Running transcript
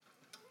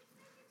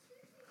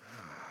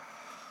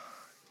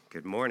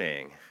Good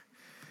morning.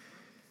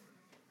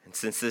 And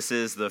since this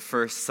is the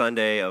first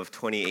Sunday of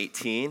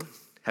 2018,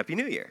 Happy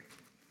New Year.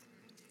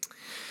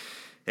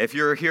 If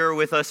you're here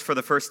with us for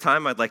the first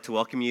time, I'd like to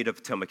welcome you to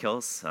Potomac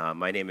Hills.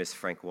 My name is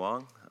Frank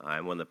Wong.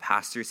 I'm one of the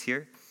pastors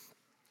here.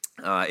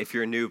 If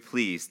you're new,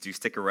 please do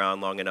stick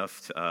around long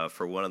enough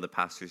for one of the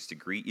pastors to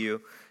greet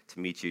you, to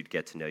meet you, to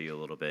get to know you a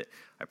little bit.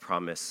 I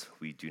promise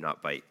we do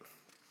not bite.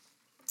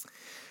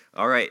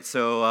 All right,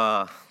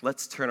 so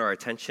let's turn our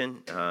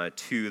attention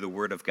to the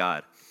Word of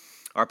God.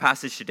 Our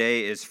passage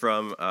today is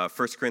from 1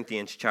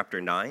 Corinthians chapter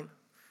 9,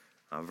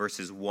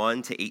 verses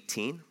 1 to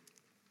 18.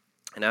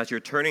 And as you're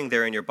turning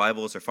there in your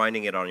Bibles or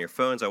finding it on your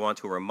phones, I want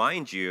to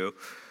remind you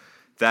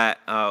that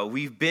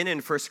we've been in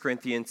 1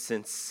 Corinthians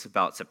since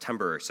about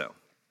September or so.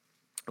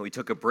 We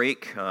took a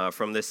break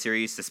from this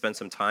series to spend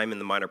some time in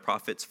the Minor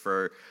Prophets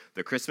for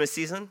the Christmas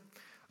season,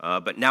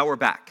 but now we're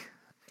back.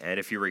 And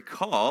if you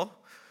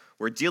recall,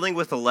 we're dealing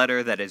with a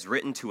letter that is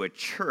written to a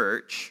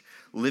church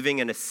living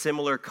in a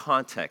similar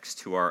context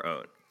to our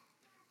own.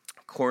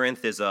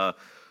 Corinth is a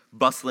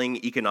bustling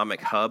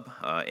economic hub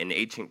in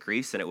ancient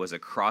Greece, and it was a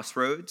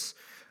crossroads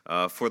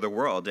for the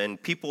world.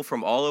 And people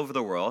from all over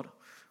the world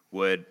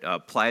would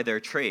ply their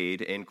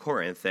trade in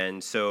Corinth,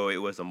 and so it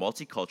was a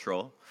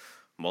multicultural,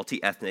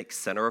 multi-ethnic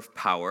center of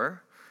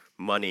power,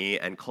 money,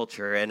 and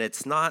culture, and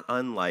it's not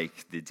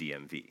unlike the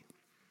DMV.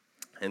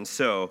 And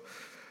so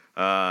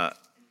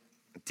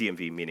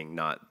DMV meaning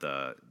not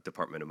the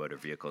Department of Motor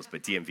Vehicles,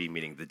 but DMV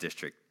meaning the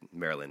District,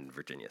 Maryland, and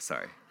Virginia.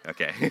 Sorry.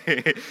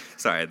 Okay.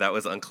 Sorry, that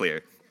was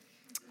unclear.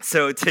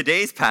 So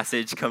today's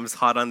passage comes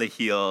hot on the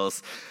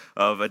heels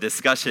of a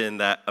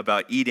discussion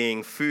about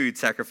eating food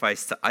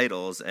sacrificed to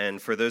idols. And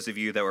for those of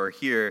you that were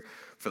here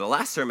for the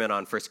last sermon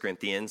on 1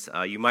 Corinthians,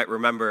 you might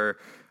remember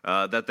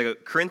that the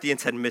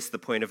Corinthians had missed the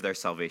point of their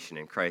salvation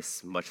in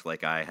Christ, much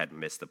like I had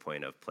missed the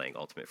point of playing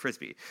Ultimate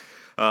Frisbee.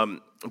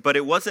 But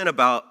it wasn't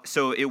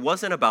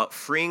about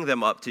freeing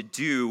them up to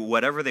do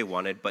whatever they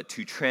wanted, but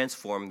to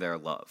transform their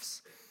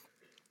loves.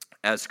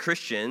 As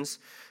Christians,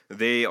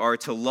 they are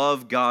to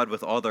love God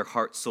with all their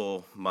heart,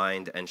 soul,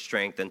 mind, and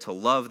strength, and to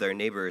love their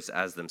neighbors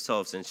as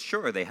themselves. And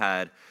sure, they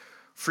had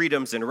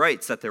freedoms and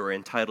rights that they were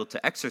entitled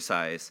to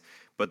exercise,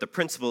 but the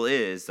principle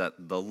is that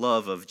the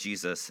love of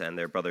Jesus and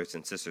their brothers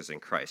and sisters in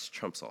Christ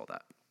trumps all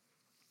that.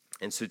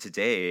 And so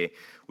today,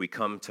 we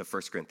come to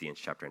 1 Corinthians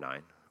chapter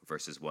 9,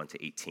 verses 1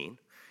 to 18.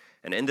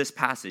 And in this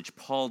passage,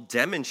 Paul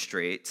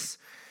demonstrates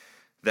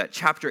that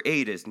chapter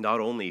 8 is not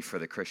only for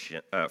the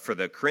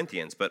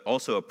Corinthians, but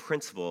also a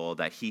principle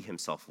that he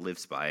himself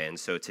lives by. And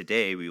so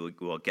today, we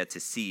will get to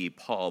see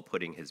Paul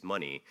putting his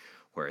money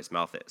where his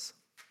mouth is.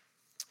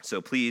 So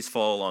please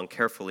follow along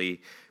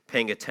carefully,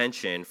 paying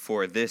attention,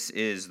 for this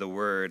is the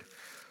word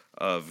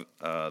of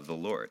the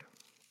Lord.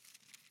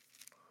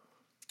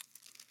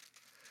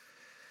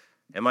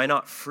 Am I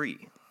not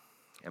free?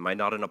 Am I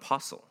not an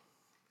apostle?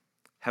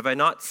 Have I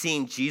not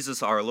seen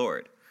Jesus our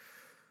Lord?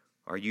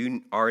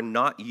 Are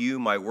not you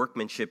my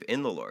workmanship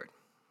in the Lord?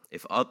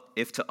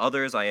 If to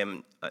others I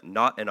am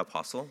not an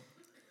apostle,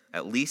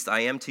 at least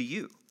I am to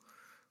you.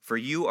 For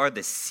you are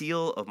the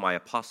seal of my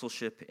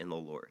apostleship in the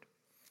Lord.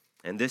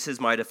 And this is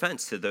my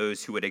defense to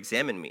those who would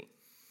examine me.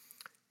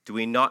 Do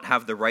we not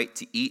have the right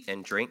to eat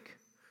and drink?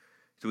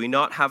 Do we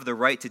not have the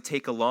right to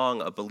take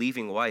along a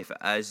believing wife,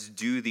 as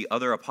do the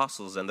other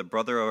apostles and the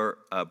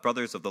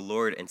brothers of the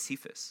Lord and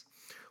Cephas?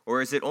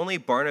 Or is it only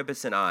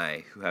Barnabas and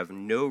I who have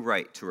no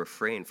right to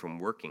refrain from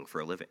working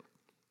for a living?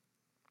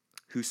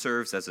 Who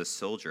serves as a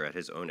soldier at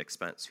his own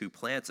expense? Who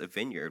plants a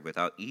vineyard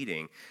without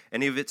eating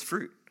any of its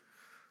fruit?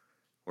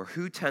 Or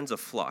who tends a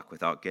flock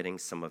without getting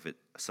some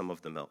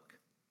of the milk?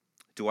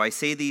 Do I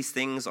say these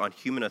things on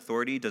human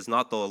authority? Does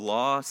not the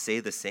law say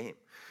the same?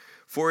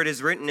 For it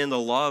is written in the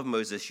law of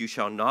Moses, you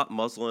shall not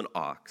muzzle an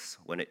ox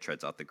when it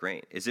treads out the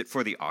grain. Is it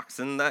for the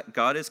oxen that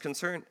God is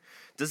concerned?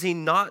 Does he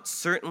not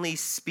certainly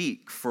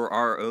speak for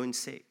our own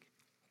sake?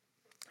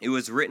 It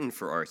was written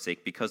for our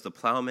sake, because the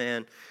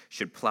plowman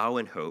should plow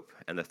in hope,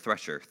 and the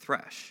thresher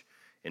thresh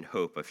in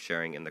hope of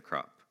sharing in the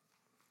crop.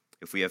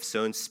 If we have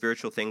sown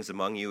spiritual things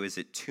among you, is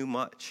it too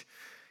much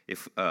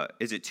if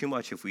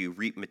we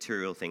reap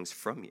material things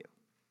from you?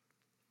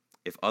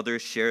 If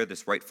others share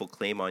this rightful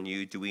claim on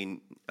you, do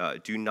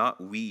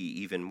not we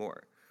even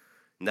more?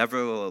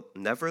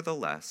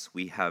 Nevertheless,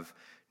 we have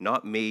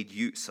not made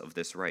use of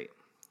this right,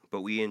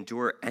 but we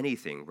endure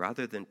anything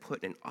rather than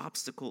put an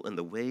obstacle in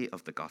the way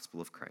of the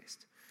gospel of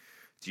Christ.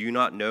 Do you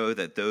not know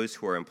that those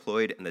who are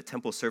employed in the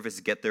temple service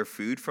get their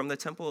food from the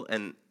temple,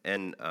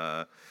 and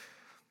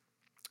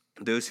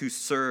those who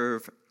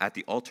serve at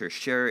the altar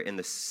share in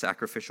the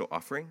sacrificial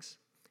offerings?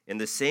 In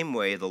the same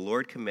way, the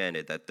Lord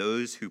commanded that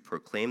those who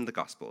proclaim the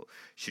gospel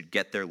should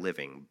get their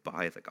living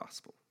by the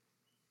gospel.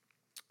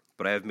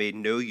 But I have made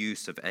no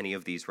use of any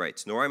of these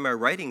rights, nor am I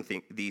writing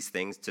these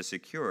things to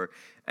secure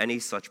any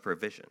such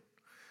provision.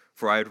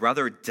 For I would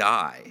rather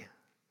die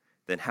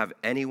than have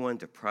anyone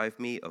deprive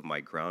me of my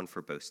ground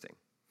for boasting.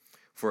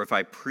 For if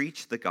I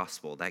preach the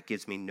gospel, that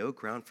gives me no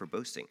ground for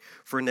boasting.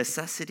 For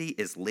necessity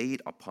is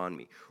laid upon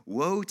me.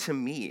 Woe to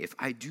me if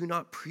I do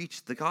not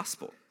preach the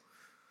gospel.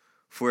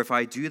 For if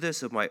I do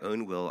this of my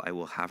own will, I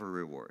will have a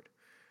reward.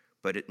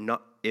 But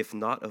if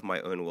not of my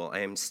own will, I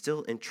am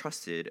still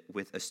entrusted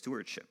with a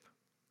stewardship.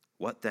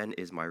 What then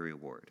is my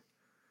reward?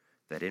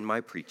 That in my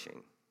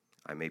preaching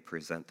I may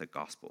present the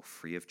gospel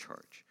free of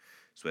charge,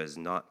 so as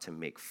not to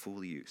make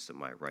full use of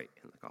my right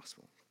in the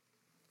gospel.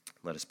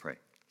 Let us pray.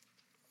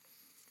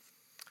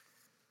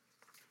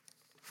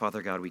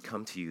 Father God, we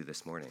come to you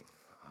this morning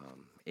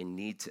in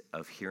need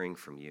of hearing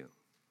from you,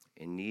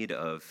 in need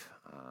of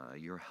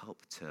your help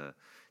to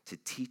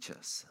teach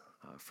us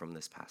from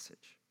this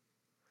passage.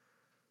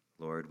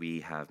 Lord, we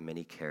have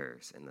many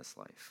cares in this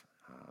life,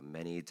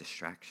 many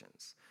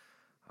distractions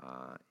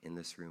in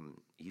this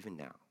room, even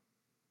now.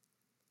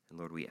 And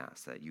Lord, we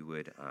ask that you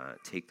would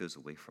take those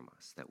away from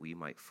us, that we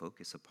might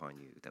focus upon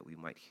you, that we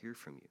might hear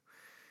from you,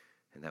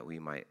 and that we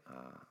might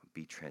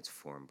be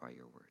transformed by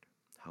your word.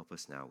 Help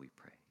us now, we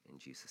pray. In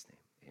Jesus'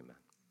 name, amen.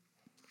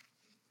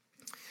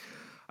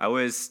 I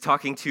was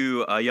talking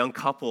to a young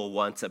couple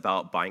once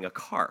about buying a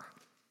car.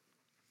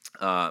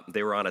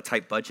 They were on a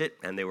tight budget,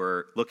 and they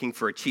were looking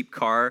for a cheap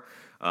car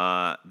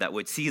that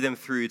would see them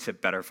through to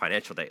better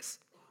financial days.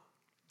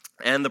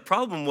 And the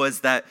problem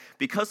was that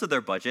because of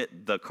their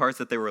budget, the cars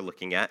that they were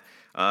looking at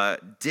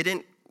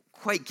didn't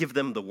quite give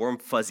them the warm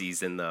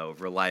fuzzies in the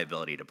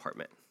reliability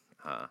department.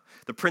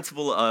 The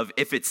principle of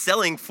if it's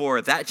selling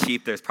for that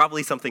cheap, there's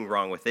probably something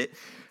wrong with it,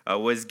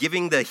 was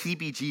giving the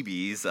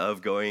heebie-jeebies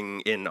of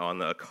going in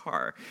on a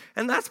car.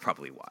 And that's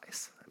probably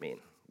wise. I mean,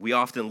 we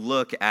often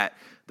look at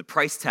the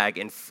price tag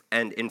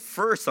and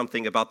infer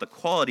something about the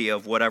quality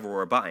of whatever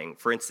we're buying.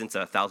 For instance,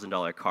 a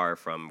 $1,000 car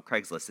from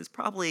Craigslist is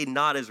probably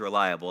not as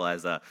reliable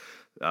as a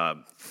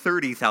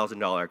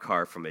 $30,000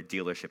 car from a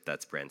dealership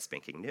that's brand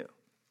spanking new.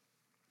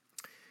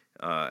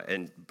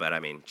 But I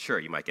mean, sure,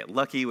 you might get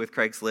lucky with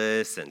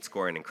Craigslist and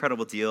score an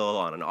incredible deal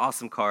on an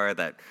awesome car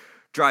that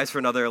drives for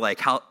another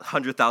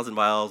 100,000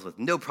 miles with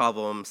no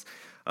problems,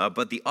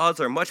 but the odds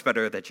are much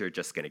better that you're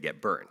just going to get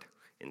burned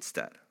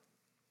instead.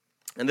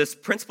 And this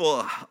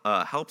principle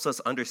helps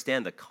us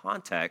understand the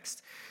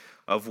context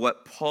of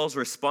what Paul's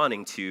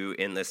responding to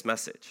in this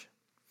message.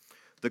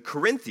 The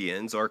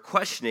Corinthians are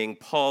questioning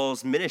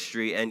Paul's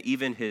ministry and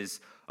even his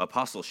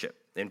apostleship.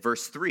 In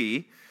verse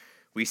 3,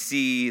 we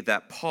see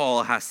that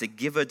Paul has to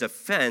give a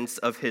defense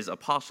of his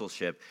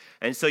apostleship.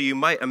 And so you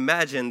might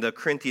imagine the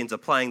Corinthians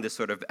applying this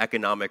sort of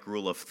economic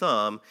rule of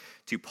thumb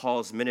to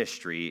Paul's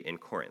ministry in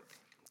Corinth.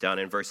 Down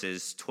in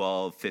verses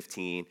 12,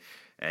 15,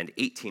 and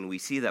 18, we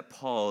see that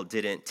Paul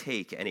didn't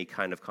take any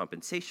kind of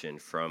compensation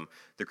from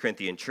the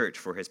Corinthian church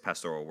for his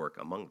pastoral work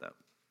among them.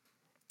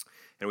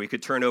 And we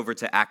could turn over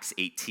to Acts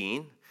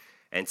 18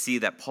 and see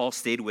that Paul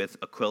stayed with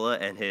Aquila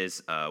and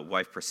his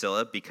wife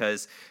Priscilla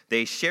because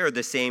they shared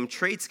the same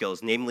trade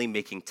skills, namely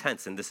making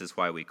tents. And this is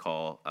why we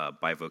call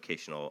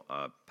bivocational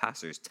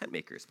pastors tent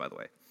makers, by the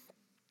way.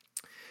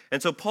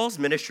 And so Paul's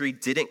ministry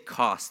didn't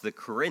cost the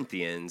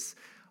Corinthians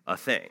a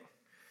thing.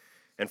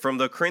 And from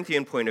the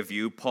Corinthian point of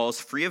view, Paul's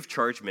free of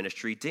charge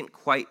ministry didn't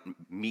quite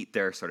meet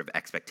their sort of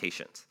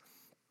expectations.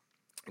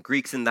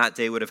 Greeks in that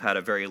day would have had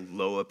a very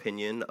low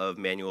opinion of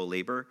manual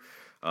labor.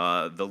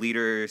 The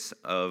leaders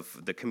of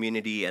the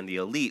community and the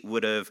elite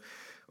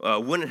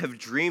wouldn't have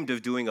dreamed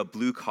of doing a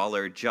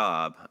blue-collar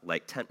job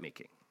like tent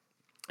making.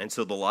 And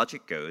so the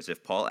logic goes,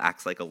 if Paul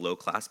acts like a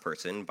low-class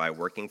person by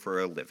working for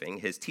a living,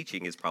 his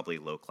teaching is probably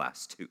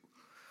low-class too.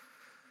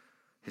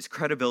 His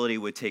credibility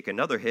would take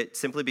another hit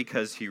simply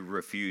because he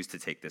refused to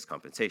take this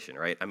compensation,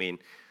 right? I mean,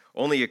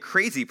 only a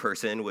crazy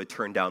person would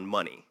turn down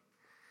money.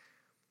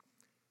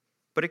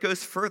 But it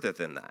goes further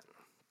than that.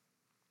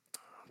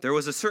 There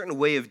was a certain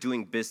way of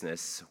doing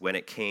business when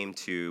it came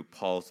to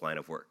Paul's line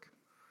of work.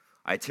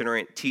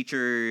 Itinerant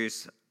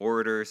teachers,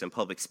 orators, and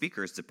public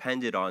speakers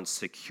depended on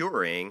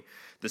securing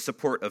the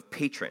support of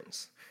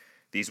patrons.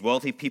 These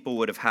wealthy people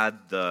would have had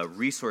the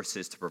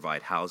resources to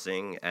provide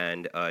housing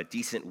and a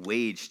decent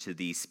wage to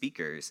these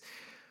speakers.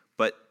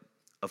 But,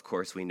 of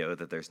course, we know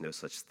that there's no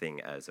such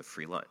thing as a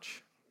free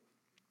lunch.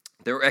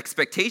 There were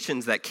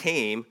expectations that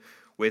came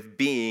with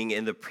being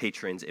in the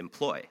patron's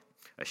employ.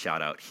 A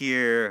shout out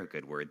here, a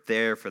good word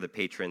there for the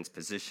patron's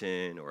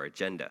position or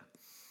agenda.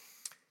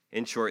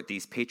 In short,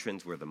 these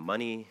patrons were the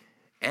money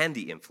and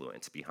the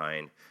influence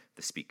behind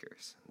the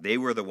speakers. They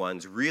were the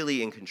ones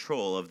really in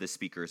control of the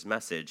speaker's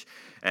message,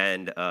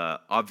 and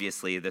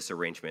obviously this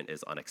arrangement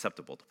is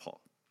unacceptable to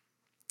Paul.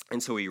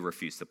 And so he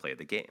refused to play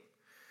the game.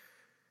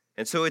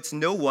 And so it's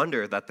no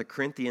wonder that the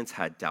Corinthians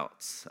had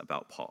doubts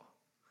about Paul.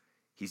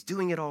 He's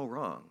doing it all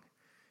wrong.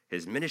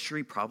 His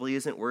ministry probably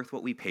isn't worth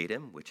what we paid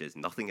him, which is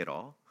nothing at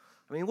all.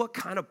 I mean, what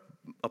kind of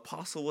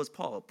apostle was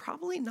Paul?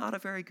 Probably not a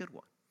very good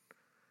one.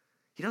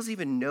 He doesn't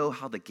even know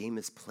how the game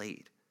is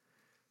played.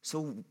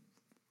 So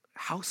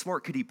how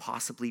smart could he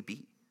possibly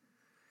be?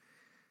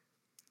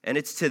 And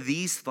it's to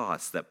these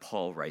thoughts that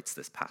Paul writes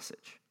this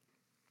passage.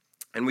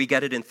 And we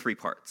get it in three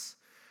parts.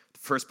 The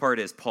first part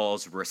is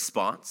Paul's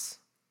response,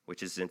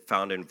 which is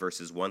found in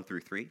verses 1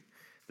 through 3.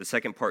 The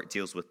second part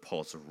deals with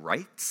Paul's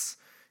rights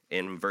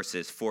in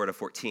verses 4 to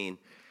 14.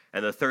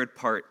 And the third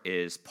part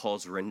is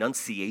Paul's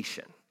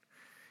renunciation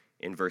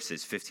in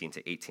verses 15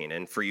 to 18.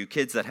 And for you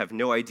kids that have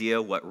no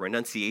idea what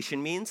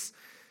renunciation means,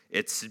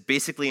 it's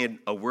basically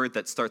a word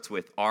that starts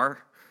with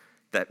R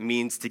that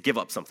means to give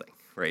up something,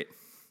 right?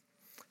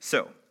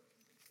 So,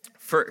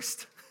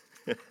 first,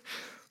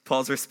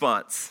 Paul's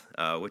response,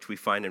 which we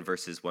find in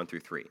verses 1 through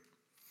 3.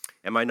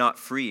 Am I not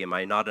free? Am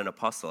I not an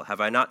apostle?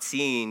 Have I not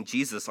seen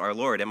Jesus our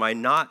Lord?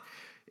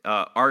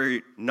 Are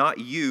not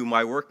you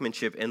my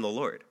workmanship in the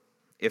Lord?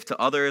 If to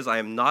others I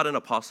am not an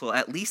apostle,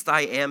 at least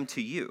I am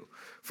to you.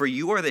 For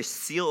you are the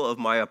seal of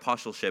my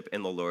apostleship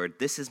in the Lord.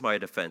 This is my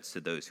defense to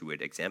those who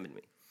would examine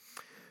me.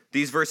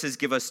 These verses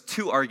give us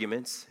two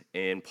arguments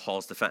in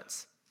Paul's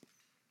defense.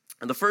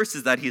 And the first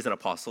is that he's an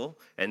apostle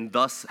and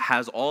thus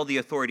has all the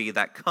authority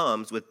that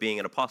comes with being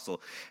an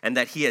apostle, and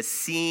that he has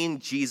seen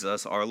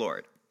Jesus our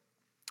Lord.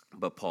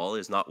 But Paul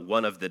is not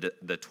one of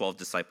the 12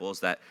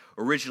 disciples that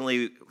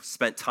originally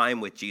spent time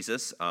with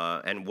Jesus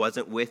and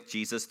wasn't with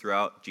Jesus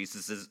throughout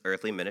Jesus'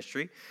 earthly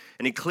ministry.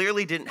 And he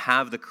clearly didn't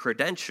have the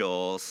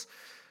credentials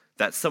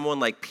that someone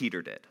like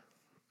Peter did.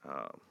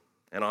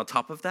 And on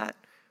top of that,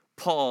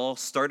 Paul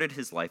started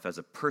his life as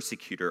a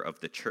persecutor of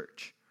the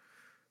church.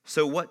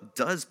 So what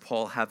does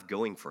Paul have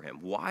going for him?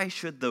 Why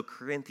should the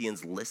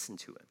Corinthians listen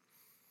to him?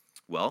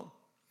 Well,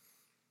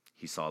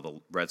 he saw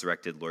the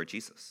resurrected Lord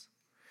Jesus.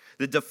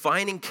 The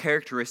defining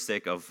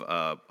characteristic of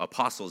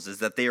apostles is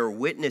that they are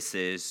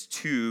witnesses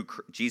to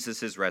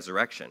Jesus'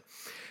 resurrection.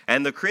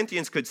 And the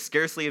Corinthians could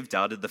scarcely have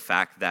doubted the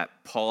fact that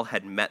Paul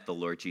had met the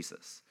Lord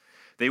Jesus.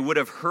 They would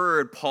have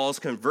heard Paul's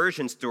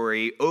conversion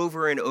story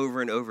over and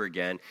over and over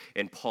again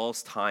in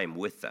Paul's time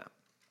with them.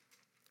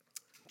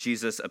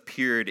 Jesus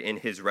appeared in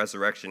his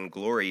resurrection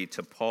glory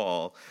to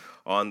Paul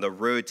on the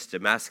road to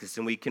Damascus,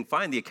 and we can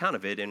find the account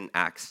of it in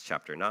Acts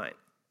chapter 9.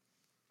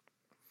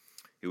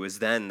 It was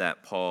then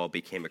that Paul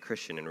became a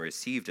Christian and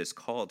received his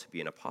call to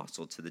be an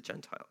apostle to the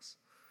Gentiles.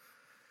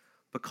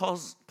 But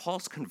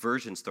Paul's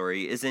conversion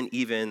story isn't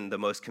even the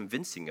most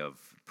convincing of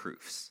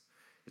proofs.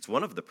 It's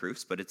one of the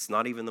proofs, but it's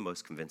not even the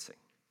most convincing.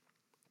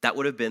 That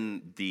would have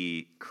been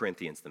the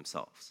Corinthians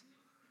themselves.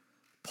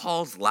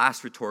 Paul's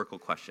last rhetorical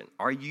question,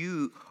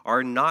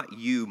 are not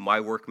you my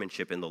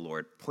workmanship in the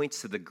Lord,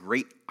 points to the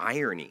great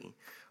irony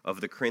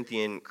of the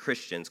Corinthian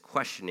Christians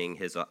questioning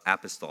his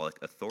apostolic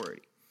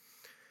authority.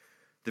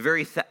 The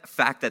very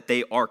fact that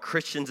they are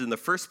Christians in the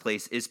first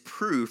place is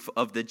proof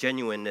of the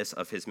genuineness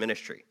of his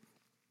ministry.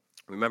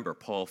 Remember,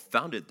 Paul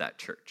founded that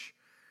church.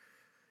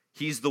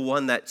 He's the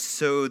one that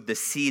sowed the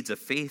seeds of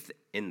faith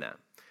in them,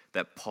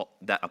 that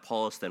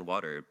Apollos then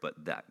watered,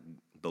 but that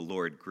the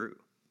Lord grew.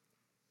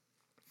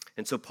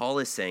 And so Paul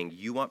is saying,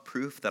 you want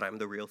proof that I'm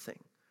the real thing?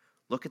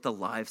 Look at the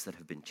lives that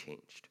have been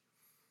changed.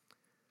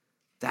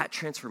 That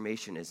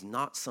transformation is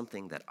not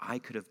something that I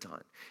could have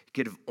done. It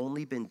could have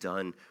only been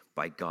done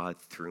by God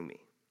through me.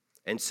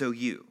 And so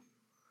you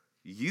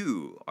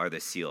are the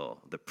seal,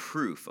 the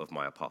proof of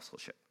my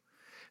apostleship.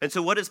 And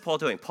so what is Paul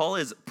doing? Paul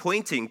is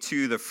pointing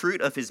to the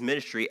fruit of his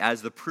ministry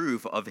as the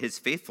proof of his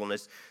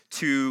faithfulness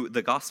to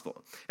the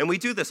gospel. And we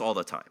do this all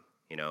the time.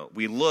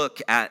 We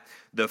look at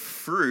the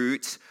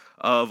fruit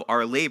of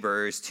our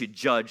labors to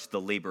judge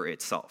the labor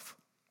itself.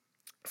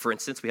 For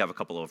instance, we have a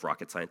couple of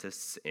rocket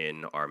scientists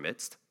in our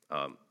midst.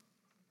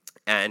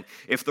 And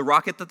if the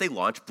rocket that they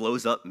launch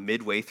blows up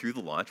midway through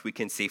the launch, we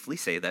can safely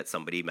say that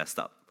somebody messed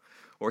up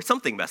or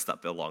something messed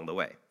up along the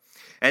way.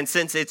 And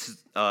since it's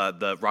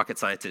the rocket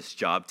scientist's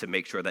job to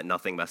make sure that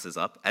nothing messes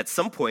up, at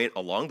some point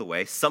along the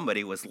way,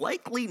 somebody was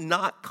likely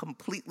not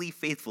completely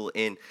faithful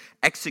in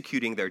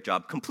executing their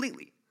job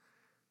completely.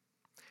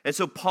 And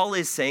so Paul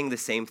is saying the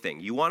same thing.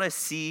 You want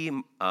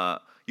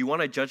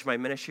to judge my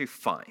ministry?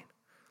 Fine.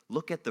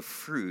 Look at the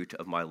fruit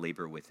of my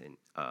labor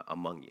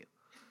among you.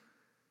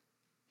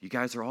 You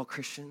guys are all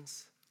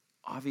Christians.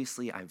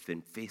 Obviously, I've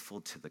been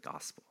faithful to the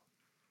gospel.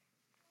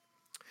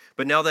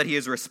 But now that he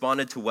has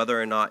responded to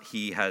whether or not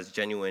he has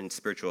genuine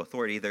spiritual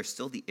authority, there's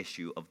still the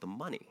issue of the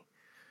money.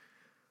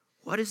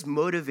 What is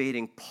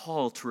motivating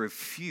Paul to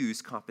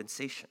refuse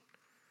compensation?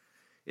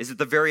 Is it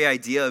the very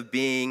idea of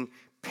being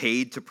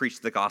paid to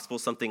preach the gospel,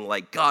 something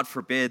like, God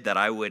forbid that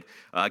I would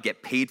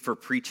get paid for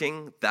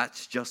preaching?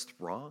 That's just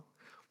wrong.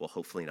 Well,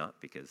 hopefully not,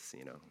 because,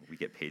 we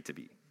get paid to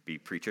be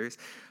preachers.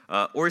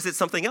 Or is it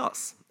something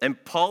else?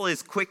 And Paul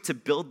is quick to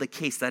build the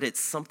case that it's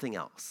something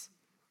else.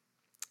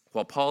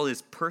 While Paul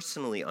is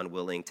personally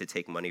unwilling to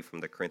take money from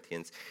the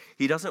Corinthians,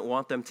 he doesn't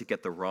want them to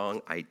get the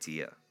wrong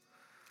idea.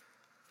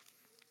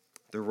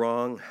 The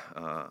wrong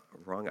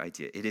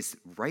idea. It is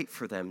right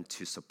for them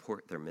to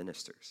support their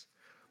ministers.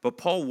 But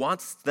Paul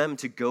wants them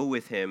to go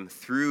with him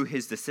through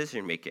his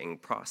decision-making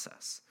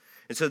process.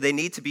 And so they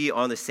need to be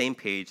on the same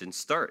page and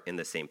start in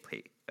the same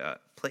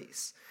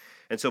place.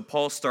 And so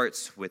Paul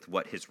starts with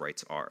what his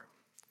rights are.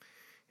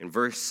 In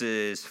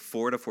verses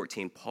 4 to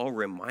 14, Paul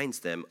reminds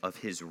them of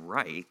his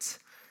right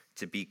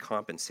to be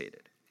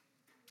compensated.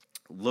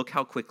 Look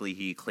how quickly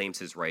he claims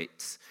his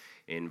rights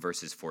in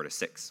verses 4 to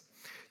 6.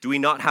 Do we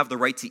not have the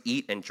right to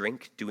eat and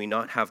drink? Do we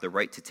not have the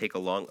right to take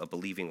along a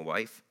believing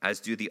wife,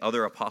 as do the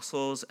other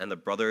apostles and the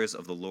brothers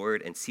of the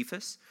Lord and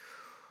Cephas?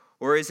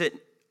 Or is it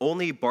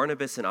only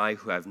Barnabas and I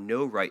who have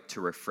no right to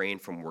refrain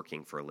from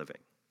working for a living.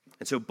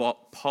 And so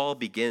Paul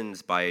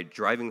begins by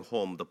driving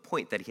home the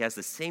point that he has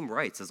the same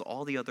rights as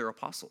all the other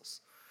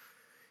apostles.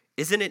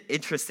 Isn't it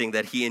interesting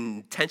that he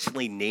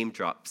intentionally name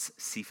drops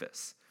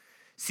Cephas?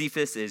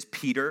 Cephas is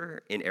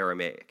Peter in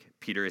Aramaic.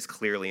 Peter is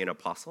clearly an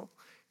apostle.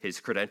 His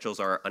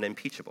credentials are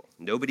unimpeachable.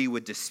 Nobody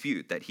would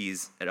dispute that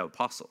he's an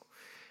apostle.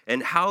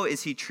 And how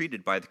is he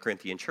treated by the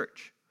Corinthian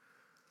church?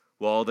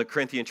 Well, the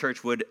Corinthian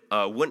church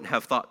wouldn't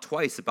have thought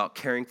twice about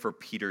caring for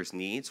Peter's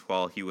needs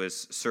while he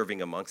was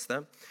serving amongst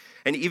them,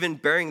 and even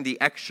bearing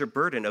the extra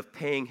burden of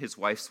paying his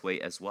wife's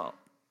way as well.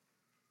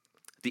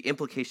 The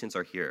implications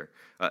here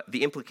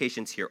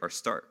are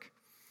stark.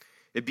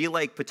 It'd be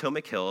like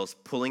Potomac Hills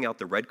pulling out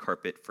the red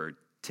carpet for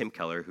Tim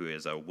Keller, who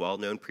is a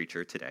well-known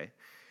preacher today,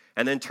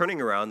 and then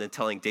turning around and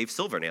telling Dave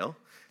Silvernail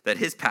that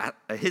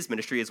his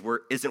ministry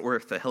isn't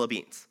worth a hill of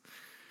beans.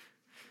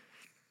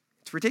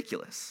 It's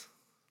ridiculous.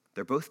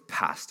 They're both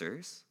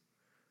pastors.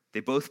 They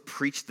both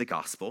preach the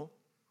gospel.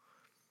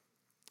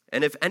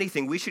 And if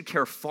anything, we should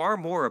care far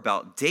more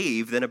about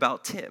Dave than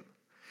about Tim,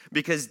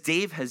 because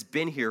Dave has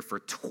been here for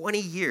 20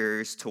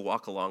 years to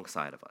walk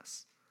alongside of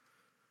us.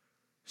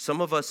 Some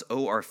of us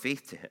owe our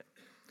faith to him,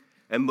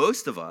 and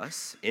most of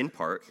us, in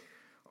part,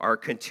 owe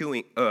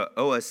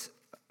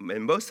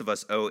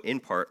in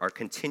part our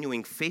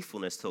continuing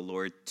faithfulness to the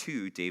Lord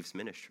to Dave's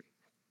ministry.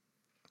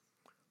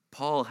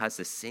 Paul has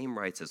the same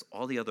rights as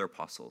all the other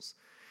apostles,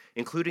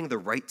 including the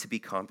right to be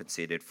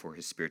compensated for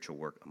his spiritual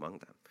work among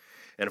them.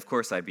 And of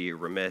course, I'd be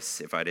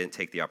remiss if I didn't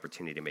take the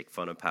opportunity to make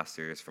fun of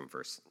pastors from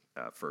verse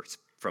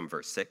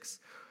 6,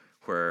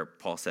 where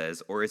Paul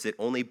says, "Or is it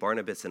only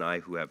Barnabas and I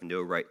who have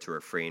no right to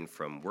refrain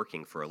from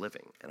working for a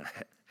living?" And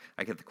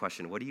I get the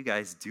question, what do you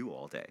guys do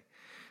all day?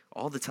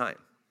 All the time.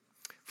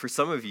 For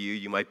some of you,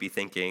 you might be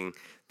thinking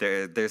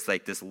there's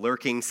like this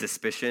lurking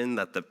suspicion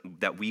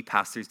that we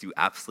pastors do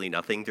absolutely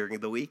nothing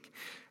during the week.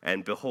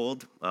 And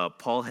behold,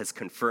 Paul has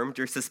confirmed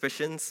your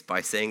suspicions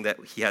by saying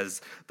that he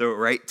has the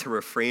right to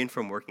refrain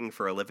from working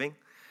for a living.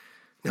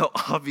 Now,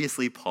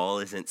 obviously, Paul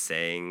isn't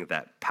saying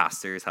that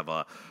pastors have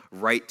a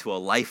right to a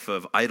life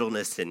of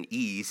idleness and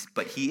ease,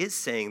 but he is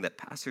saying that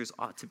pastors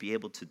ought to be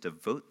able to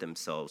devote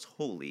themselves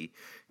wholly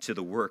to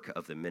the work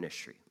of the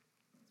ministry.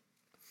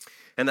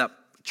 And that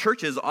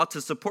churches ought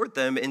to support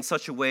them in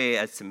such a way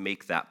as to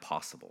make that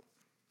possible.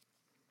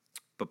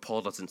 But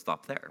Paul doesn't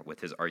stop there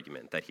with his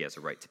argument that he has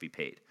a right to be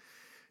paid.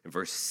 In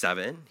verse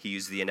 7, he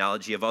used the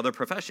analogy of other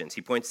professions.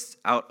 He points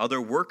out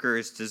other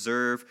workers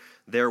deserve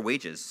their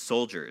wages.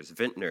 Soldiers,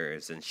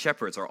 vintners, and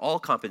shepherds are all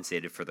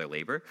compensated for their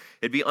labor.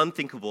 It'd be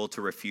unthinkable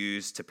to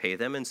refuse to pay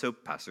them, and so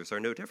pastors are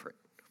no different.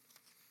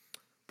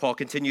 Paul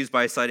continues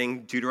by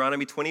citing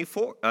Deuteronomy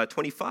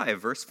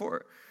 25, verse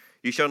 4.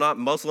 "You shall not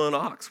muzzle an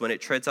ox when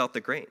it treads out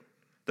the grain."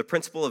 The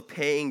principle of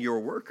paying your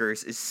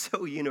workers is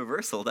so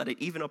universal that it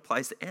even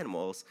applies to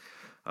animals.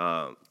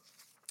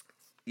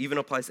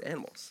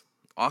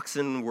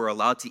 Oxen were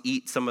allowed to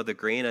eat some of the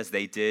grain as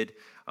they did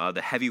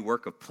the heavy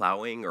work of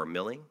plowing or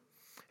milling.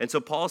 And so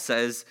Paul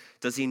says,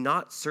 does he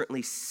not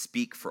certainly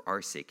speak for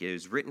our sake? It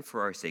is written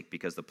for our sake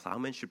because the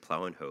plowman should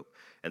plow in hope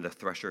and the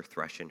thresher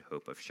thresh in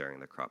hope of sharing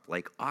the crop.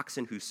 Like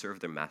oxen who serve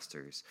their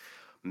masters,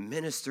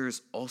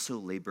 ministers also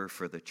labor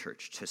for the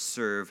church to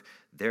serve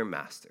their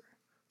master,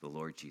 the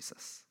Lord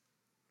Jesus.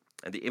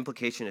 And the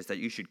implication is that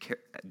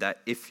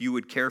that if you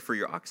would care for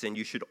your oxen,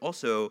 you should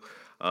also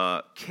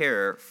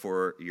care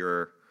for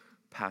your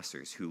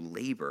pastors who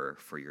labor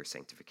for your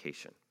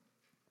sanctification.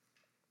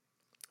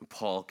 And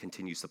Paul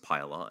continues to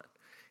pile on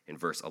in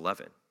verse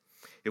 11.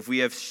 "If we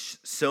have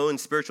sown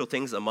spiritual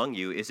things among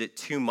you, is it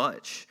too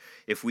much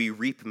if we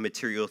reap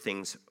material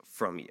things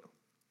from you?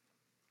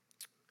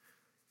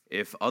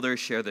 If others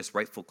share this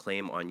rightful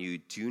claim on you,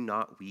 do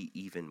not we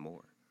even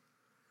more?"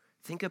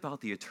 Think about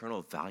the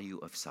eternal value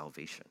of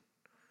salvation.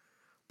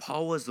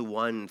 Paul was the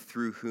one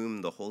through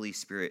whom the Holy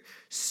Spirit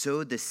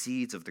sowed the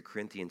seeds of the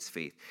Corinthians'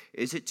 faith.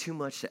 Is it too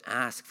much to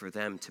ask for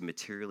them to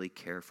materially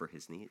care for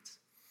his needs?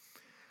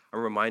 I'm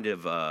reminded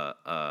of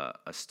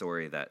a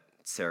story that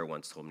Sarah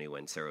once told me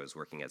when Sarah was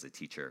working as a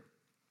teacher.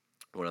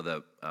 One of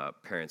the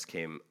parents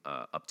came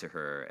up to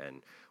her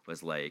and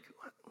was like,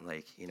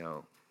 you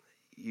don't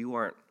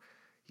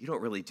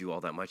really do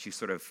all that much. You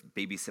sort of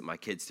babysit my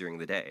kids during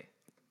the day.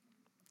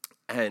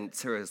 And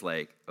Sarah was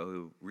like,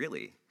 "Oh,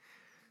 really?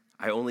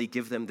 I only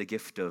give them the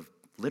gift of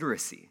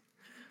literacy."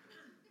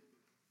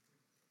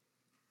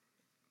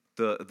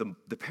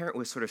 The parent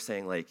was sort of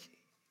saying, like,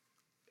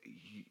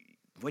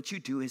 what you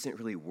do isn't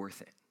really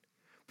worth it.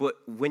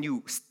 But when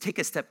you take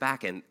a step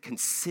back and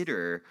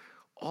consider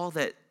all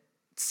that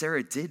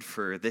Sarah did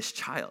for this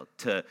child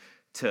to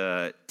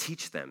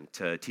teach them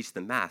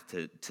math,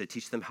 to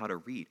teach them how to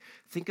read,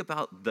 think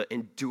about the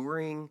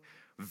enduring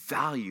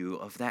value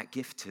of that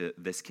gift to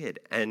this kid.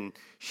 And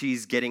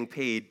she's getting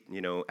paid,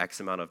 X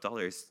amount of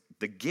dollars.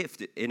 The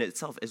gift in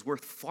itself is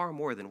worth far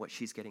more than what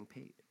she's getting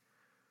paid.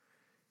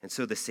 And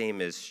so the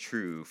same is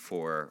true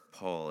for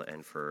Paul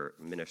and for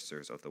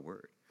ministers of the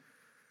word.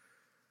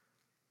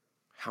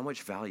 How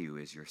much value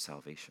is your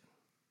salvation?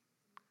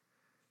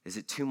 Is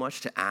it too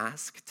much to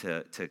ask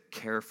to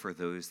care for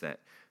those that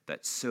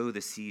sow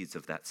the seeds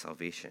of that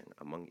salvation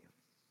among you?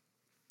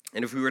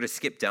 And if we were to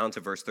skip down to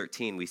verse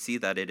 13, we see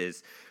that it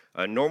is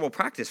a normal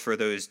practice for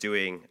those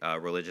doing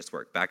religious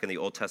work. Back in the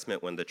Old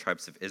Testament, when the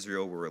tribes of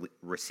Israel were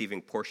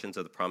receiving portions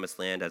of the promised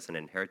land as an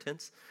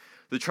inheritance,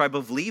 the tribe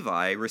of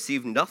Levi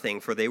received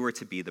nothing, for they were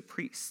to be the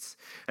priests.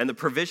 And the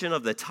provision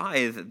of the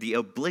tithe, the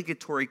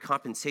obligatory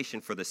compensation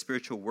for the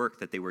spiritual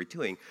work that they were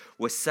doing,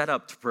 was set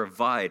up to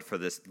provide for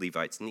this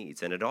Levite's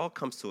needs. And it all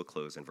comes to a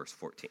close in verse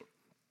 14.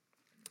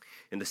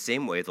 In the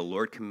same way, the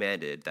Lord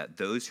commanded that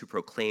those who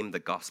proclaim the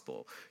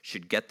gospel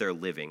should get their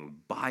living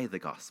by the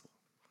gospel.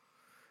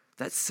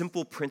 That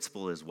simple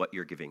principle is what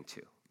you're giving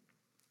to.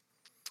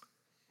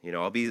 You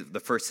know, I'll be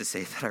the first to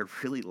say that I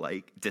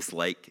really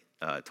dislike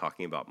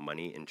talking about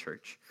money in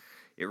church.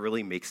 It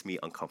really makes me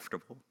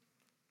uncomfortable.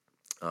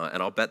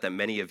 And I'll bet that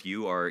many of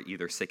you are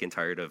either sick and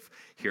tired of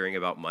hearing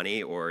about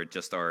money or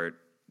just are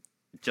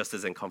just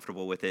as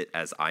uncomfortable with it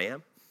as I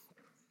am.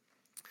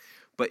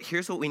 But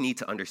here's what we need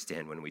to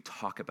understand when we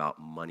talk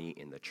about money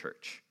in the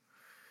church.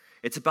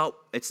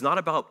 It's not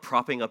about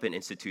propping up an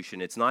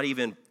institution. It's not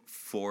even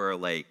for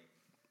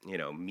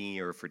me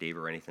or for Dave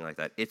or anything like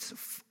that.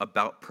 It's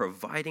about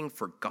providing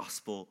for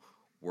gospel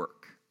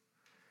work.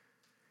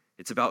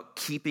 It's about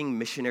keeping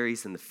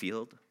missionaries in the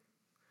field,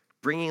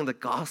 bringing the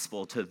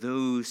gospel to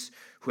those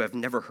who have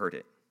never heard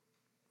it.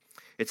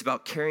 It's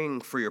about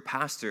caring for your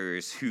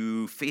pastors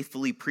who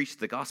faithfully preach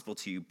the gospel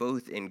to you,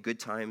 both in good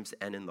times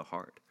and in the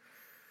hard.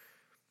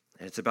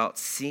 And it's about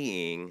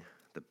seeing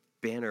the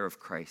banner of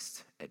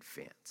Christ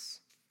advance.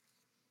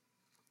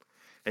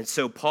 And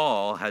so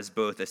Paul has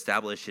both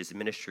established his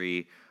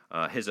ministry,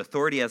 his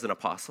authority as an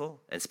apostle,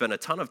 and spent a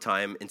ton of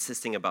time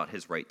insisting about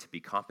his right to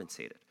be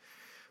compensated.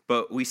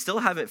 But we still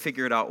haven't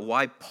figured out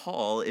why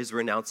Paul is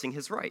renouncing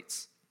his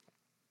rights.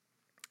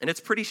 And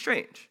it's pretty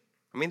strange.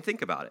 I mean,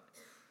 think about it.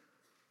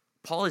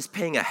 Paul is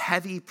paying a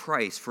heavy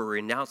price for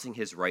renouncing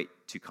his right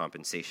to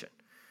compensation.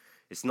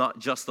 It's not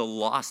just the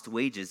lost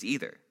wages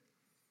either.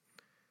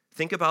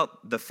 Think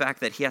about the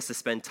fact that he has to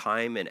spend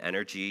time and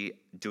energy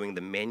doing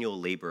the manual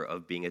labor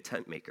of being a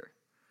tent maker.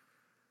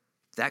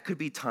 That could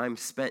be time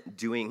spent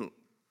doing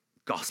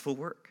gospel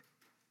work.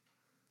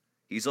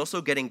 He's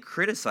also getting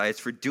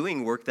criticized for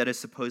doing work that is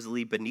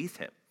supposedly beneath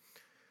him,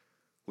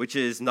 which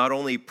is not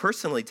only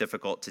personally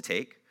difficult to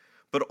take,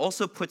 but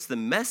also puts the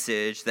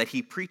message that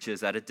he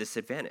preaches at a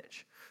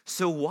disadvantage.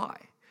 So why?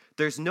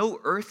 There's no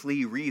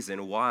earthly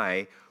reason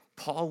why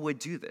Paul would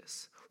do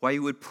this, why he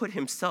would put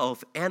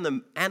himself and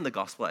the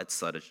gospel at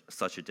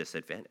such a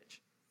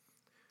disadvantage.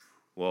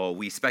 Well,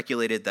 we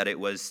speculated that it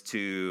was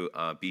to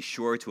be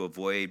sure to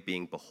avoid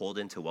being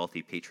beholden to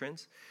wealthy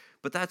patrons,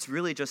 but that's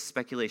really just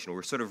speculation.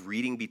 We're sort of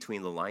reading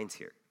between the lines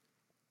here.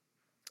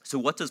 So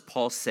what does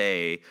Paul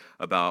say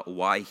about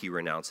why he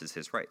renounces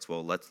his rights?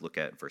 Well, let's look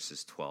at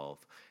verses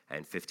 12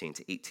 and 15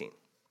 to 18.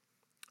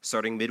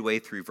 Starting midway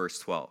through verse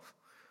 12.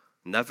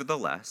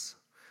 Nevertheless,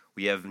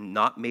 we have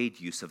not made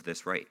use of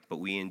this right,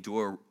 but we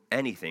endure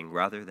anything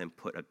rather than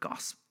put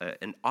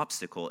an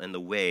obstacle in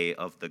the way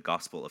of the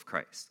gospel of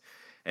Christ.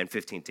 And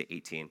 15 to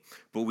 18.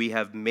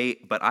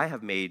 But I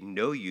have made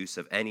no use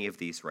of any of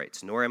these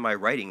rights, nor am I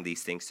writing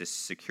these things to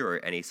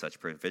secure any such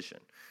provision.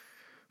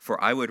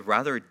 For I would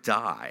rather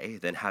die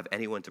than have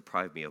anyone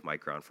deprive me of my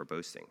ground for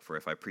boasting. For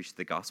if I preach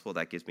the gospel,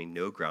 that gives me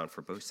no ground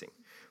for boasting.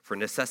 For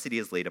necessity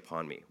is laid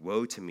upon me.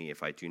 Woe to me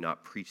if I do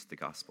not preach the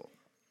gospel.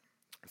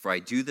 For I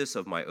do this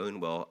of my own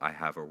will, I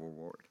have a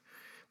reward.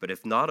 But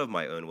if not of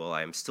my own will,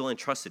 I am still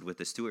entrusted with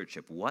the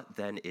stewardship. What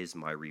then is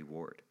my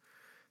reward?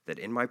 That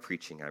in my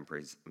preaching I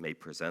may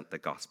present the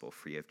gospel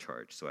free of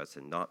charge, so as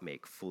to not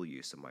make full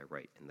use of my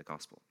right in the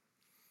gospel.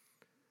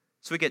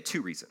 So we get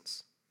two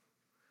reasons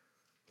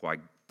why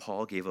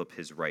Paul gave up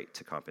his right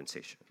to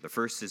compensation. The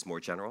first is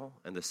more general,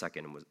 and the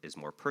second is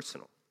more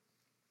personal.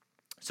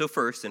 So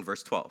first, in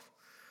verse 12,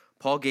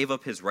 Paul gave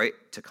up his right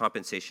to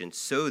compensation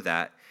so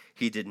that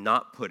he did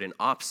not put an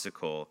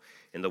obstacle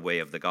in the way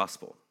of the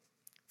gospel.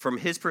 From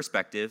his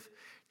perspective,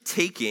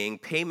 taking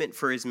payment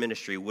for his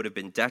ministry would have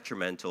been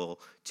detrimental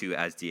to,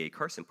 as D.A.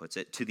 Carson puts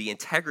it, to the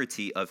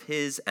integrity of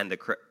his and the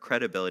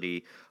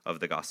credibility of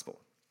the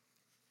gospel.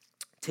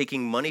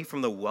 Taking money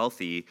from the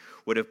wealthy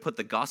would have put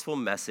the gospel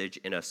message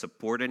in a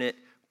subordinate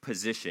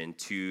position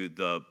to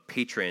the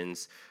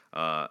patron's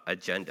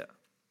agenda.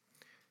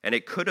 And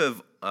it could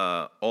have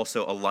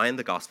also aligned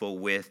the gospel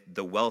with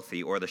the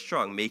wealthy or the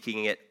strong,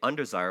 making it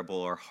undesirable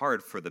or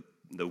hard for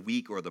the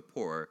weak or the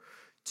poor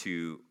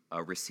to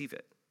receive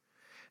it.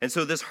 And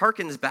so this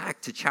harkens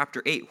back to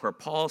chapter 8, where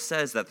Paul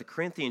says that the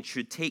Corinthians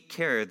should take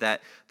care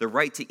that the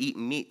right to eat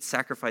meat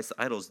sacrificed to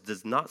idols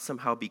does not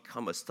somehow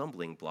become a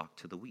stumbling block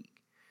to the weak.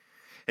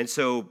 And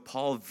so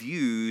Paul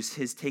views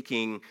his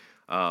taking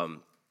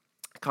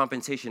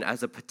compensation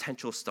as a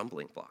potential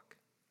stumbling block,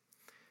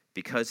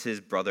 because his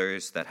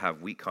brothers that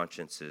have weak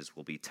consciences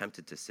will be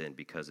tempted to sin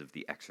because of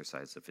the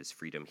exercise of his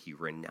freedom. He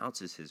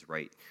renounces his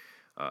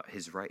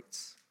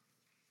rights.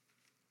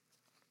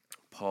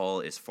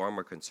 Paul is far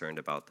more concerned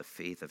about the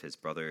faith of his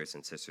brothers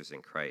and sisters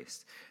in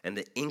Christ and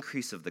the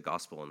increase of the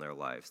gospel in their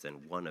lives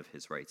than one of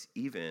his rights,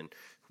 even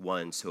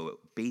one so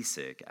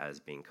basic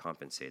as being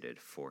compensated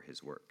for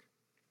his work.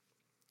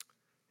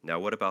 Now,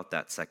 what about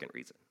that second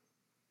reason?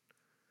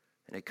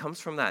 And it comes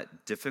from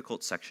that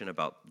difficult section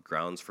about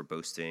grounds for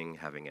boasting,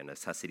 having a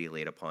necessity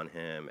laid upon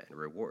him, and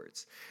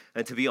rewards.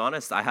 And to be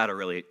honest, I had a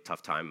really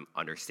tough time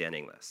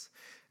understanding this.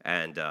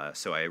 And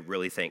so I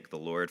really thank the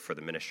Lord for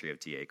the ministry of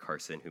D.A.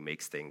 Carson, who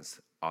makes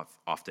things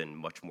often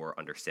much more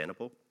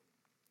understandable.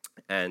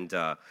 And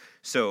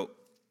so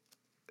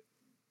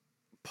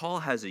Paul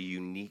has a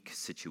unique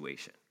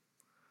situation.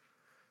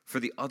 For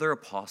the other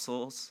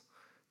apostles,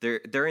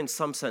 they're in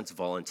some sense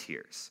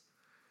volunteers.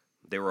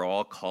 They were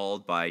all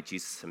called by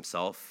Jesus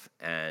himself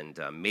and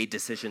made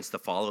decisions to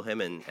follow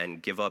him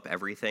and give up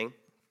everything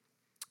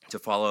to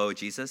follow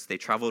Jesus. They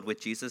traveled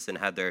with Jesus and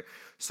had their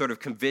sort of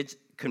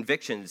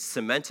convictions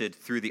cemented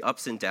through the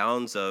ups and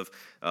downs of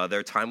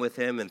their time with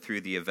him and through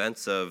the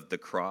events of the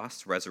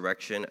cross,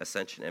 resurrection,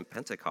 ascension, and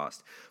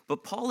Pentecost.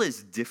 But Paul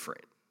is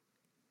different.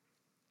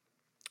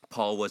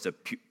 Paul was a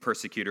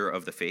persecutor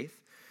of the faith.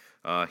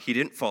 He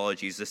didn't follow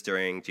Jesus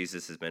during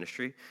Jesus'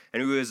 ministry,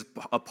 and he was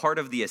a part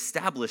of the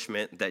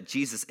establishment that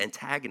Jesus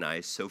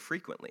antagonized so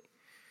frequently.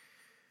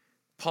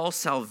 Paul's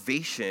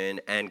salvation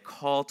and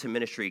call to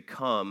ministry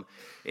come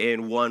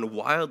in one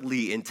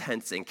wildly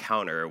intense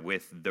encounter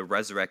with the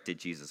resurrected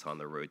Jesus on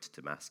the road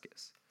to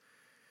Damascus.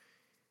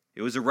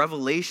 It was a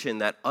revelation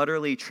that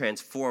utterly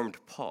transformed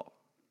Paul.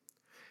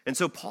 And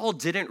so Paul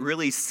didn't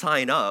really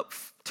sign up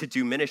to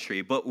do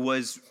ministry, but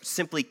was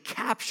simply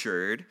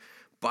captured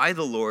by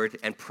the Lord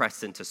and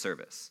pressed into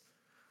service.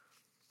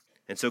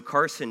 And so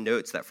Carson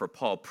notes that for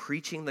Paul,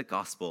 preaching the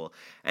gospel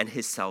and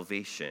his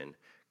salvation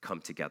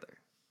come together.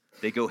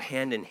 They go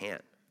hand in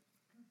hand.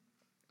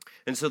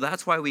 And so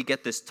that's why we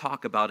get this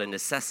talk about a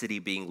necessity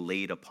being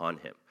laid upon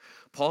him.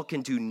 Paul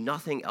can do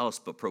nothing else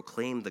but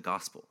proclaim the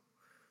gospel.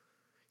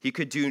 He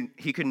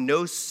could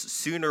no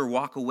sooner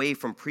walk away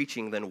from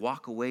preaching than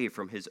walk away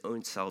from his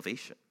own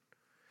salvation.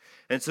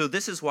 And so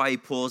this is why he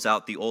pulls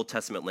out the Old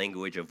Testament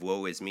language of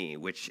woe is me,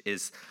 which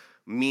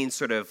means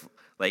sort of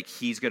like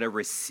he's going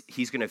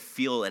to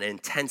feel an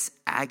intense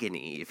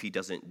agony if he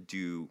doesn't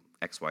do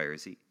X, Y, or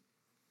Z.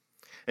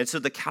 And so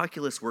the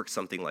calculus works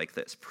something like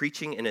this.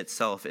 Preaching in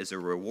itself is a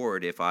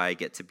reward if I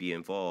get to be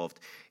involved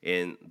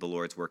in the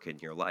Lord's work in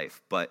your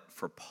life. But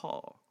for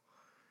Paul,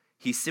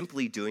 he's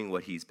simply doing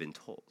what he's been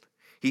told.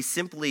 He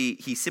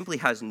simply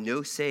has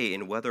no say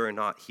in whether or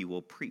not he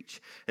will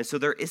preach. And so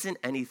there isn't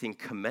anything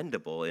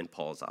commendable in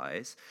Paul's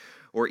eyes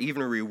or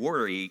even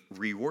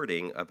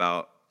rewarding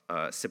about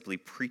simply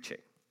preaching.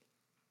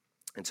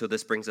 And so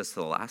this brings us to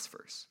the last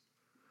verse.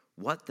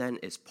 What then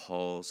is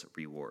Paul's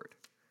reward?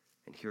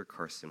 And here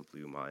Carson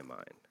blew my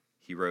mind.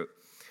 He wrote,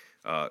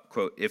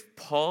 quote, if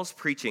Paul's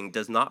preaching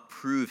does not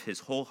prove his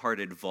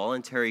wholehearted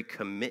voluntary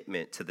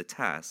commitment to the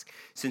task,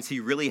 since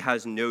he really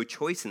has no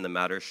choice in the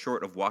matter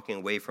short of walking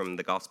away from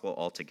the gospel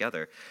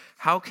altogether,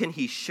 how can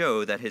he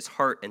show that his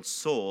heart and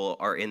soul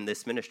are in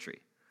this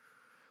ministry?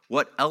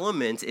 What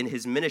element in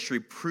his ministry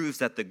proves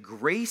that the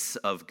grace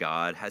of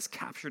God has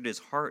captured his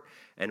heart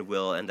and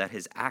will, and that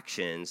his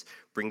actions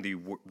bring the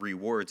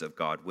rewards of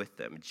God with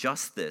them?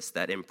 Just this,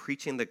 that in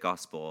preaching the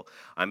gospel,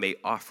 I may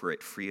offer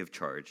it free of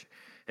charge,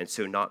 and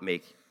so not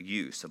make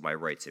use of my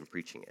rights in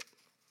preaching it.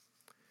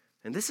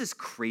 And this is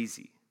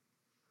crazy.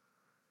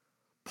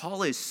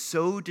 Paul is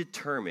so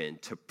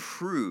determined to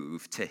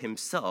prove to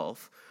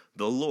himself,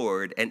 the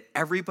Lord, and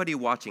everybody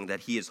watching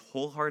that he is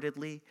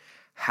wholeheartedly,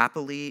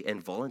 happily,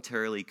 and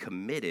voluntarily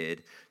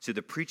committed to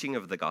the preaching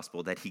of the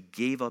gospel that he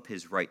gave up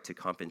his right to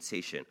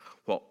compensation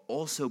while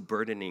also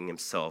burdening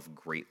himself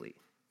greatly.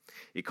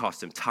 It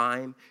cost him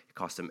time, it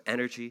cost him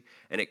energy,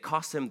 and it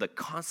cost him the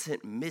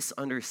constant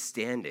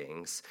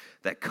misunderstandings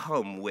that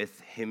come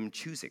with him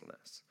choosing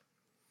this.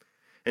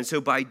 And so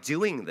by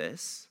doing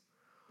this,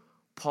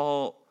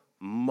 Paul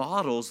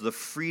models the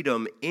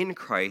freedom in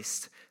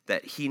Christ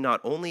that he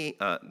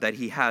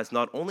has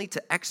not only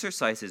to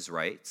exercise his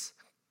rights,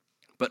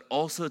 but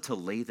also to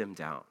lay them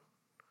down.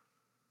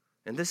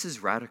 And this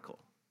is radical.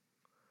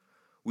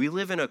 We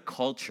live in a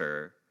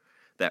culture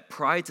that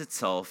prides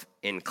itself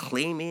in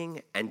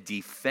claiming and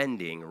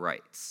defending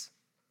rights.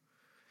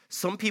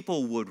 Some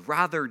people would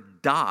rather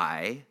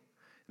die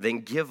than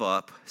give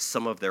up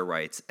some of their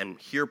rights. And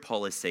here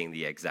Paul is saying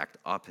the exact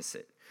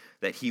opposite,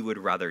 that he would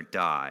rather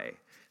die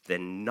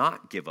than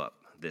not give up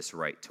this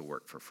right to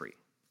work for free.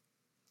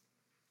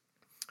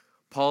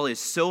 Paul is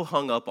so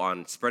hung up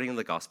on spreading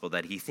the gospel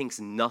that he thinks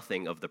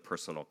nothing of the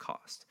personal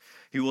cost.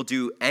 He will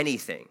do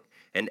anything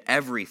and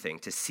everything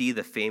to see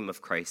the fame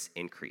of Christ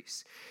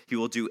increase. He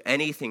will do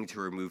anything to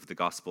remove the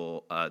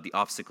gospel, the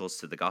obstacles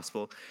to the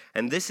gospel.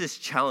 And this is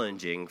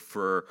challenging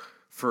for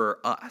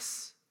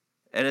us,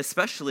 and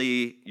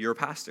especially your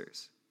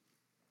pastors.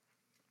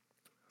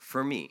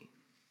 For me,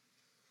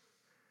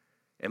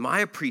 am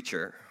I a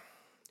preacher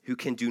who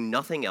can do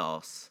nothing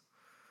else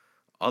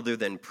other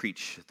than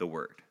preach the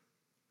word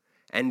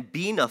and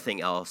be nothing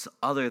else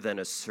other than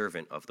a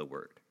servant of the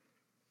word?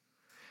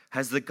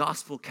 Has the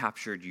gospel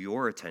captured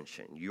your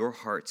attention, your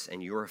hearts,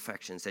 and your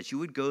affections that you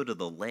would go to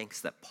the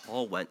lengths that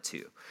Paul went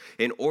to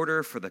in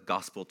order for the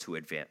gospel to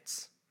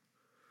advance?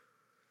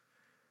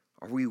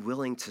 Are we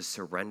willing to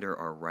surrender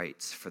our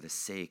rights for the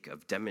sake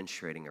of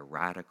demonstrating a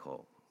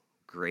radical,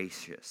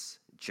 gracious,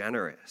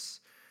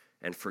 generous,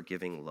 and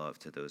forgiving love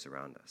to those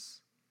around us?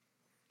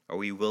 Are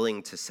we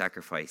willing to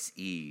sacrifice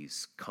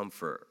ease,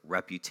 comfort,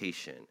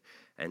 reputation,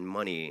 and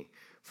money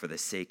for the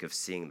sake of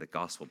seeing the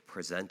gospel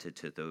presented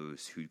to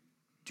those who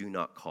do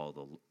not call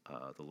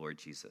the Lord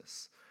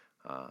Jesus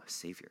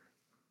Savior?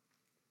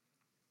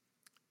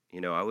 You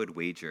know, I would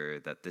wager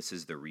that this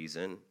is the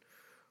reason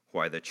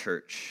why the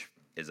church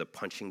is a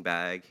punching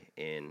bag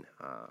in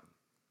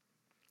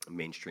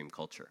mainstream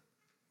culture.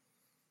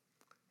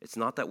 It's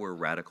not that we're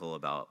radical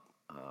about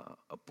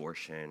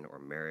abortion or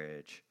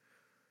marriage,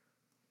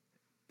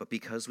 but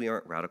because we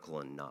aren't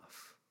radical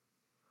enough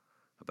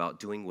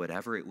about doing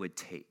whatever it would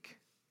take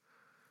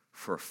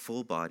for a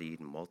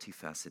full-bodied,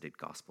 multifaceted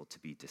gospel to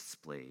be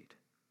displayed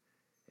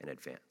and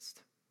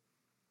advanced.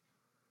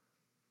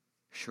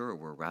 Sure,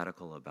 we're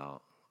radical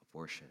about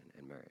abortion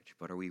and marriage,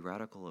 but are we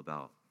radical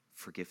about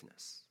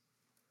forgiveness?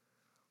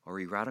 Are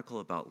we radical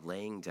about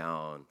laying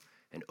down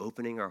and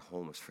opening our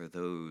homes for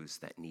those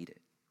that need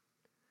it?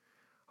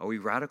 Are we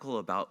radical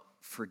about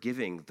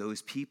forgiving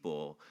those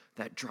people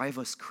that drive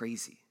us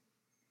crazy?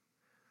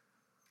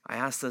 I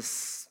asked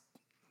this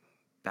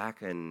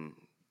back in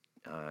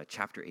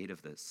chapter 8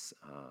 of this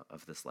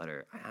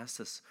letter. I asked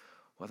us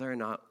whether or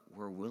not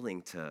we're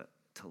willing to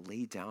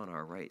lay down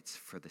our rights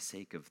for the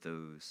sake of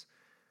those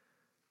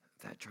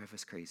that drive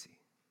us crazy.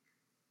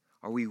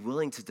 Are we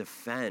willing to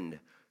defend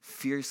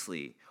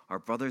fiercely our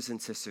brothers and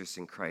sisters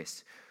in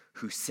Christ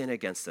who sin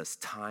against us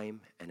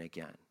time and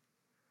again?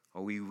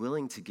 Are we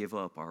willing to give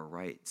up our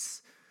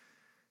rights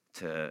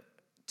to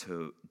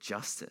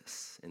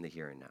justice in the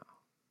here and now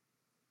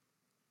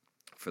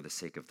for the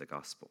sake of the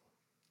gospel?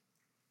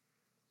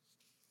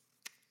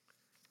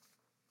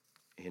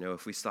 You know,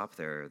 if we stop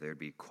there, there'd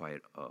be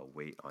quite a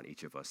weight on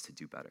each of us to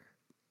do better.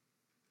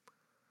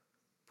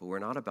 But we're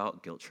not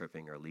about guilt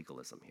tripping or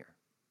legalism here.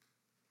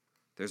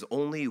 There's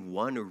only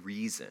one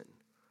reason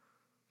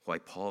why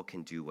Paul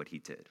can do what he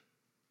did.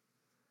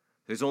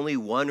 There's only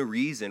one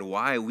reason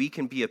why we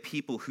can be a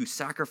people who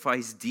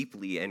sacrifice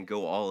deeply and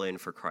go all in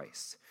for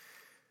Christ.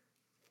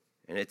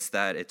 And it's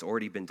that it's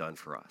already been done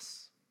for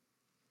us.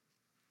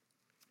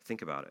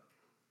 Think about it.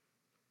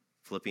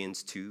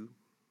 Philippians 2,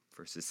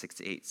 verses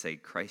 6-8 say,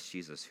 Christ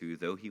Jesus, who,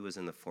 though he was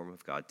in the form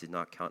of God, did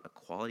not count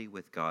equality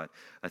with God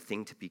a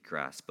thing to be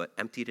grasped, but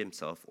emptied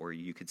himself, or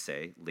you could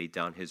say, laid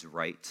down his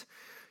right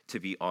to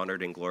be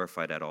honored and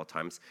glorified at all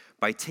times,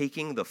 by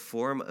taking the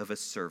form of a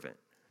servant,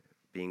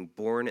 being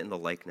born in the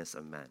likeness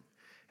of men.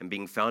 And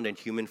being found in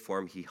human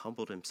form, he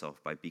humbled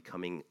himself by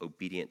becoming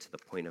obedient to the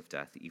point of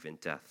death, even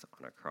death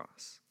on a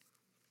cross.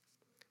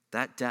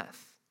 That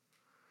death,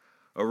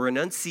 a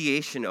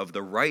renunciation of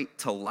the right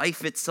to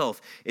life itself,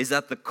 is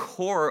at the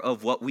core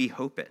of what we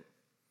hope in.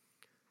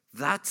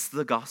 That's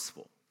the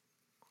gospel.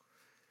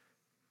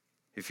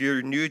 If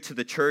you're new to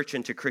the church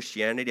and to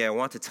Christianity, I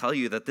want to tell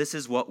you that this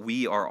is what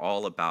we are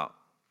all about.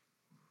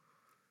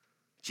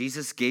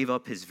 Jesus gave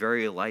up his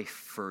very life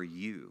for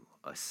you,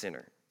 a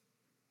sinner.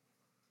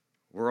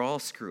 We're all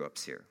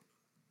screw-ups here.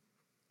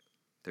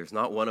 There's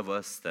not one of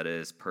us that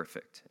is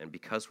perfect. And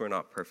because we're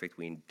not perfect,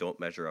 we don't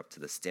measure up to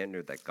the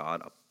standard that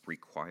God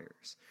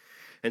requires.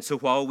 And so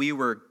while we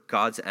were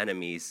God's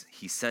enemies,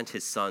 he sent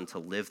his son to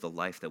live the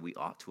life that we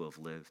ought to have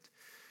lived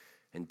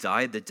and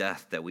died the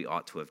death that we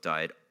ought to have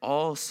died,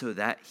 all so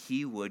that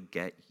he would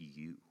get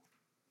you.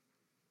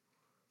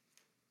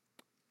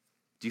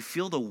 Do you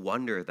feel the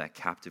wonder that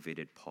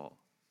captivated Paul?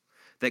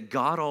 That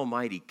God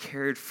Almighty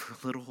cared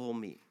for little old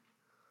me,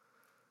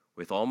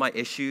 with all my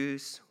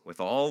issues,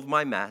 with all of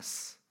my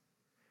mess,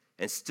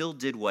 and still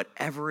did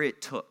whatever it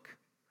took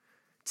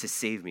to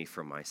save me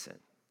from my sin.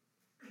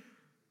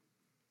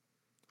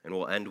 And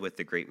we'll end with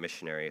the great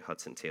missionary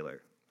Hudson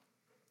Taylor.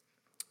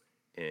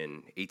 In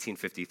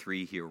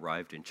 1853, he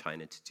arrived in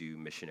China to do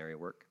missionary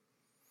work.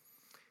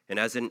 And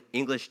as an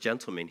English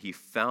gentleman, he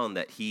found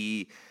that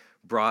he,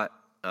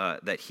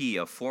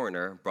 a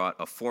foreigner, brought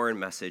a foreign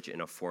message in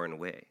a foreign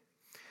way.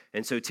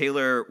 And so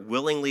Taylor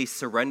willingly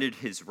surrendered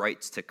his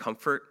rights to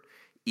comfort,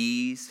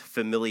 ease,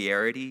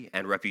 familiarity,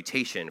 and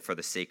reputation for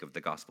the sake of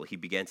the gospel. He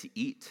began to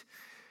eat,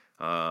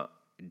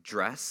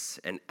 dress,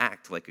 and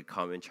act like a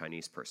common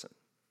Chinese person,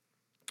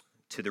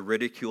 to the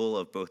ridicule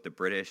of both the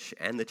British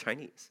and the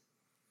Chinese.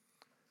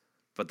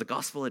 But the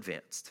gospel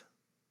advanced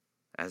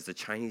as the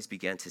Chinese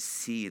began to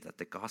see that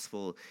the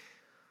gospel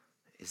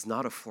is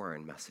not a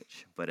foreign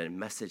message, but a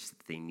message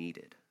that they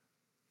needed.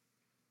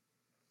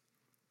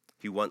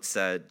 He once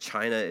said,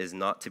 China is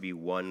not to be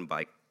won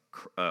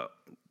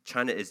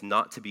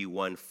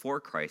for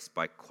Christ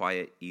by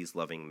quiet,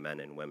 ease-loving men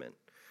and women.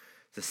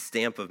 The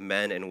stamp of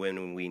men and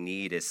women we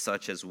need is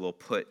such as will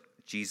put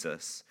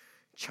Jesus,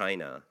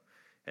 China,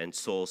 and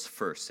souls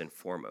first and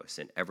foremost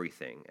in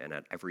everything and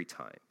at every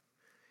time.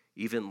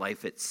 Even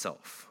life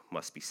itself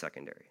must be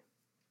secondary.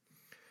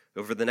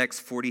 Over the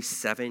next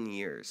 47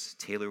 years,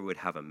 Taylor would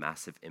have a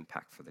massive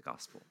impact for the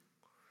gospel,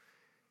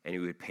 and he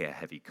would pay a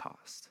heavy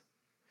cost.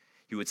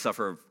 He would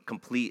suffer a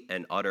complete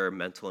and utter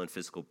mental and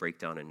physical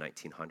breakdown in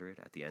 1900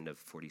 at the end of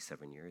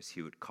 47 years.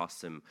 He would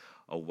cost him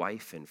a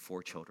wife and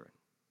 4 children.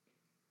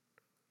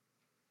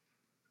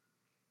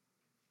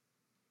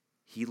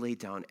 He laid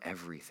down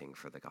everything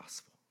for the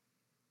gospel.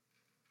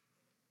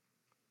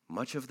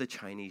 Much of the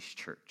Chinese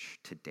church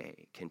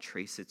today can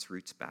trace its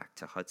roots back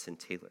to Hudson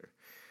Taylor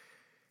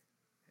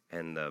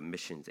and the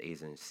missions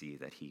agency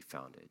that he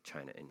founded,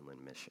 China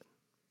Inland Mission.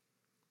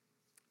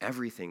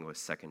 Everything was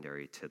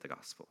secondary to the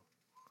gospel.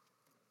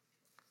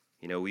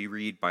 You know, we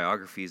read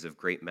biographies of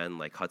great men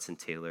like Hudson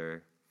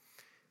Taylor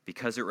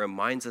because it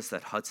reminds us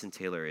that Hudson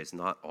Taylor is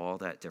not all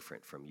that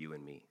different from you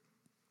and me.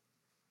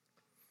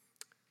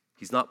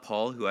 He's not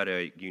Paul, who had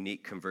a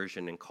unique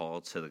conversion and call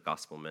to the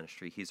gospel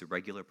ministry. He's a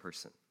regular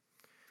person,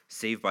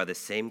 saved by the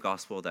same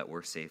gospel that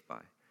we're saved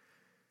by.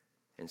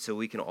 And so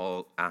we can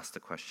all ask the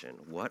question,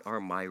 what are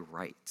my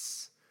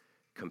rights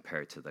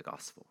compared to the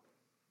gospel?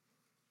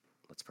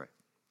 Let's pray.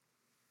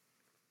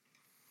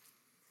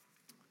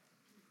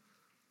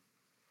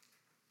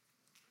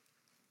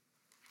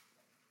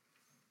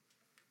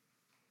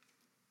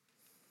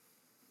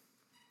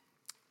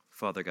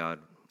 Father God,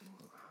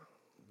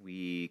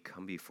 we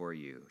come before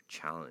you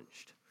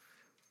challenged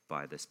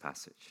by this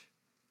passage.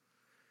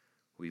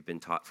 We've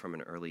been taught from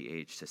an early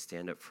age to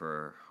stand up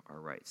for our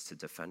rights, to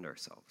defend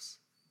ourselves.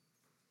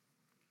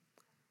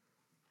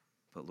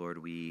 But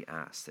Lord, we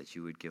ask that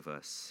you would give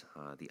us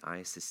the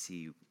eyes to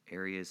see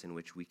areas in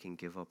which we can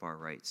give up our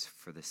rights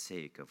for the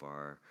sake of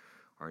our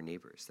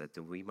neighbors, that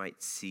we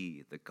might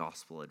see the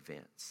gospel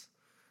advance,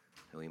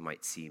 that we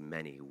might see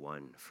many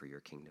won for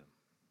your kingdom.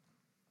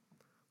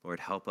 Lord,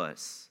 help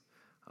us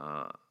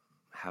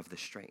have the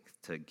strength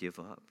to give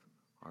up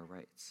our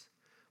rights.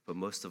 But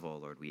most of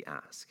all, Lord, we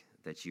ask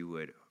that you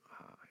would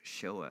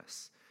show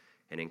us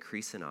and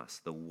increase in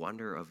us the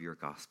wonder of your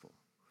gospel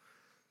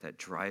that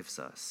drives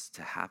us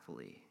to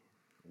happily,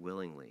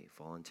 willingly,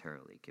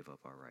 voluntarily give up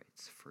our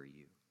rights for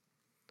you.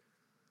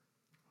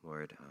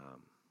 Lord,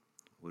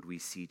 would we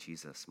see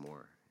Jesus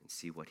more and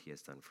see what he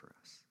has done for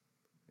us?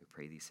 We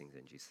pray these things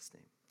in Jesus'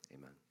 name.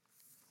 Amen.